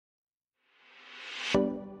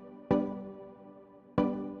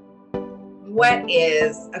what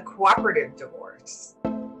is a cooperative divorce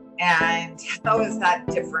and how is that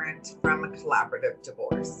different from a collaborative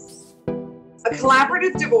divorce? A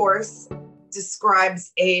collaborative divorce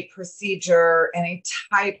describes a procedure and a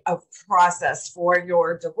type of process for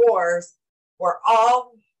your divorce where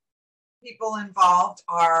all people involved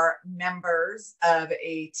are members of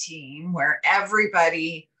a team, where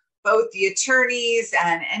everybody, both the attorneys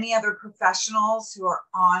and any other professionals who are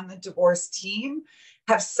on the divorce team,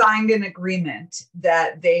 have signed an agreement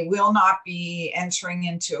that they will not be entering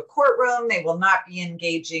into a courtroom, they will not be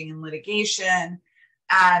engaging in litigation,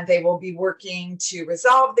 and they will be working to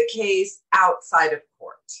resolve the case outside of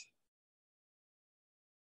court.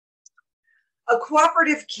 A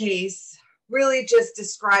cooperative case really just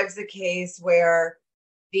describes a case where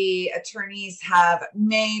the attorneys have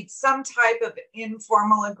made some type of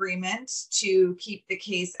informal agreement to keep the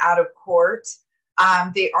case out of court.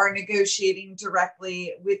 They are negotiating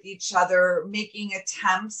directly with each other, making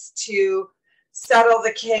attempts to settle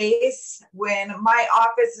the case. When my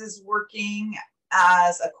office is working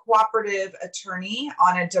as a cooperative attorney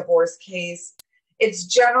on a divorce case, it's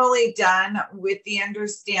generally done with the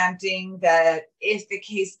understanding that if the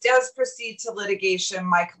case does proceed to litigation,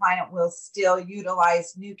 my client will still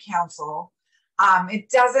utilize new counsel.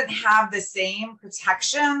 It doesn't have the same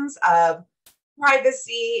protections of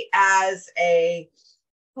privacy as a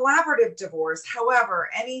collaborative divorce. However,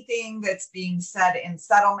 anything that's being said in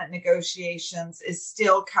settlement negotiations is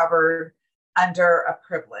still covered under a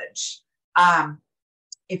privilege.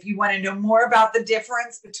 If you want to know more about the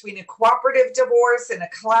difference between a cooperative divorce and a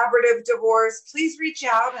collaborative divorce, please reach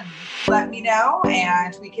out and let me know,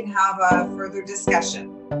 and we can have a further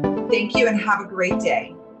discussion. Thank you and have a great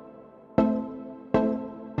day.